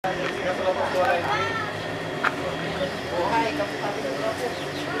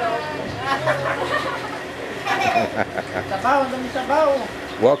Sabaw, dami sabaw.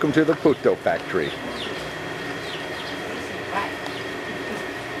 Welcome to the Puto Factory.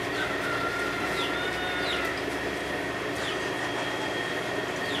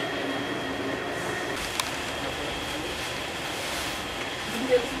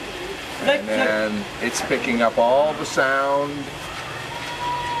 And then it's picking up all the sound.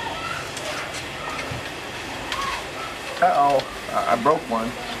 Uh-oh, I broke one.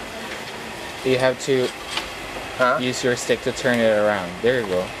 You have to use your stick to turn it around. There you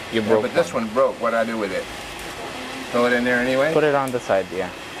go. You broke but this one broke. What do I do with it? Throw it in there anyway? Put it on the side,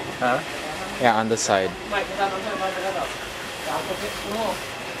 yeah. Huh? Yeah, on the side.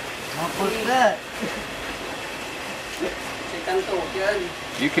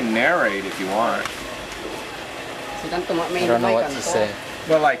 You can narrate if you want. I don't know what to say.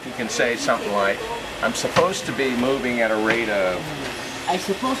 Well, like you can say something like, I'm supposed to be moving at a rate of... I'm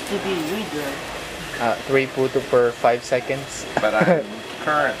supposed to be reader. 3 puto per 5 seconds. But I'm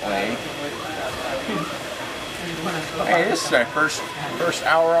currently... Hey, this is my first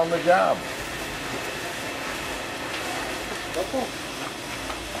hour on the job.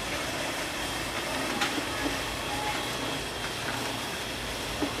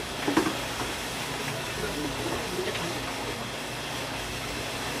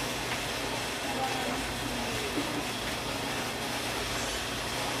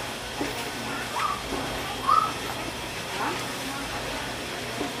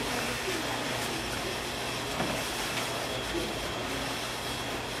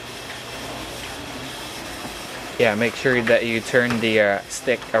 Yeah, make sure that you turn the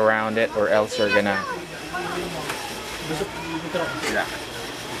stick around it, or else you're gonna... Yeah.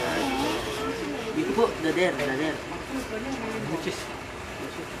 You put the there. Which is...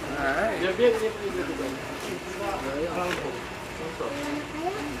 Alright.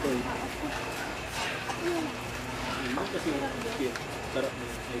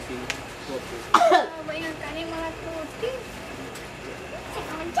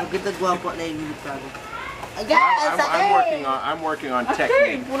 Kita guwapo na yung lupa. I'm working on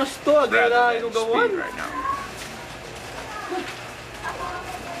technique rather than speed right now.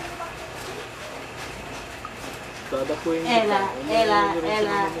 Ela,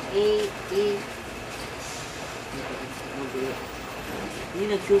 Ini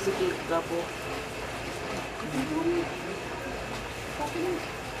nagsusiki gapo.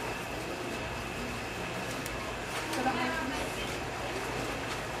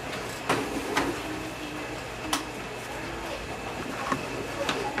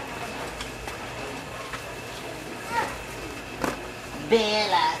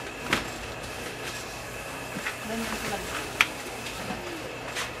 Bella.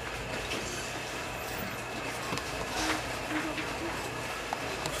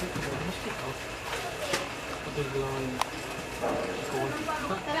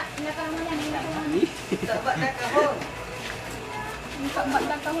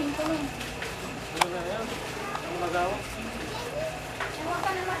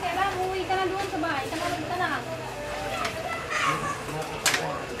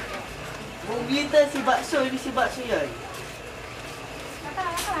 Bumita si bakso, ini si bakso yan.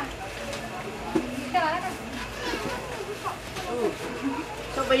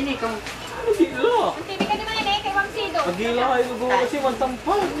 So ba ini kung Gila. Hindi ka naman eh, kay Ma'am Sido. Gila kayo lugo kasi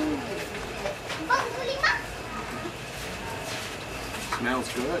mantampal. Smells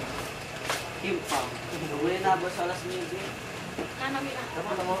good. Impang. Uwi na ba sa alas 9? Ano bilang?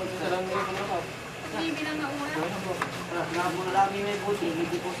 Dapat naman sa lang nila pumasok. Hindi bilang nauna. Nabula lang may buti,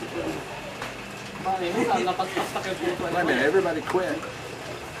 hindi po si Pwede. Bakit? Napagpastak yung puto. Wait a minute, everybody quit.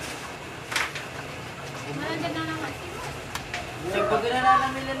 Malandan na naman. Pag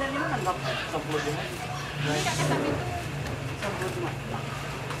ginanalang nila na naman, Sablo din. Hindi ka kasabi ito. Sablo naman.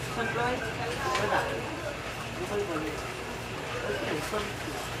 Sablo ay? Wala. Bukal ba niya? Okay, sablo.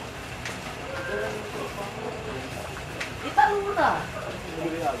 Italo mo na!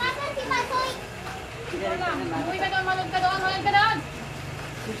 Nasaan si Masoy? Wala. Uy, ba doon? Malod ka doon? Malod ka doon?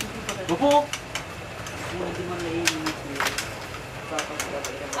 Bupok! Hindi mo naiinis niya.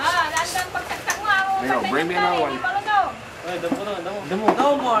 Landang pagtaktak mo ako. There you go, bring me another one. Hindi pa daw. Ay, damo na, damo.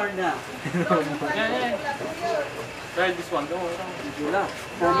 No more na! Yan. Try this one, damo. Hindi lang.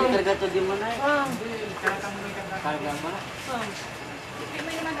 Pumi talaga ito di mo na eh. Kaya lang ba na?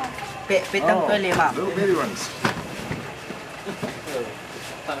 May naman daw. Petang to lima. Little bitty ones.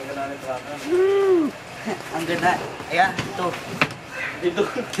 Talaga na rin traka. Ang ganda. Ayan, ito. Dito.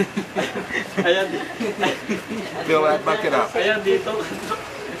 Ayan. Fill that bucket up. Ayan dito.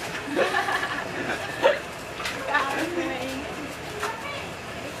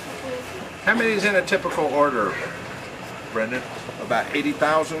 How many is in a typical order? Brendan? About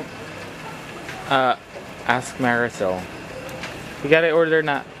 80,000? Ask Marisol. You gotta order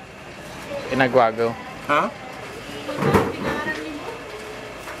na Inagwago. Huh?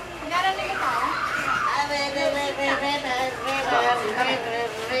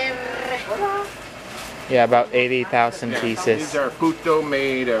 Yeah, about 80,000 pieces. These are puto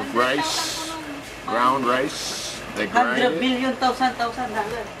made of rice, ground rice. They grind 100 it. billion, thousand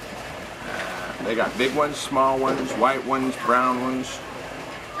dollar. They got big ones, small ones, white ones, brown ones.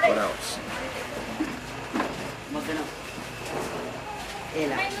 What else? Magano.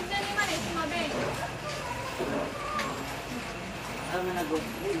 Ela. May nagda ni Mari, sumabi. Ano na go?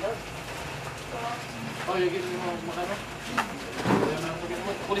 Oh, yung gito mo makana?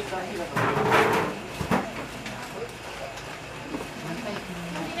 Kulit lang sila.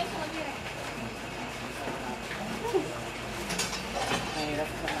 Hindi na sumabi rin. Mahirap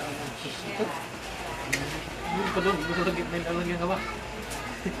na ako ng sisito. Yung pa doon, gusto sa gitna yung alang yung gawa.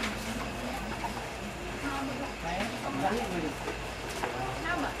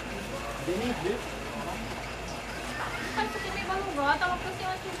 Nama? Ay, sa may baluga, tawag ko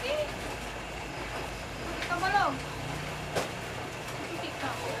siya suki. Suki ka balog. Suki ka.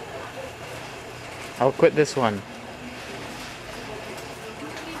 I'll quit this one.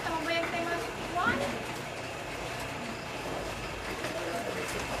 Kita mo ba yung tayo mga suki one?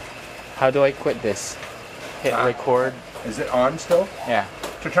 How do I quit this? Hit record. Is it on still? Yeah.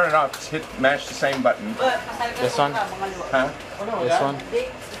 To turn it off, just mash the same button. This one? Huh? This one?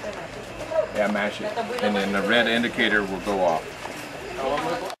 Yeah, mash it. And then the red indicator will go off.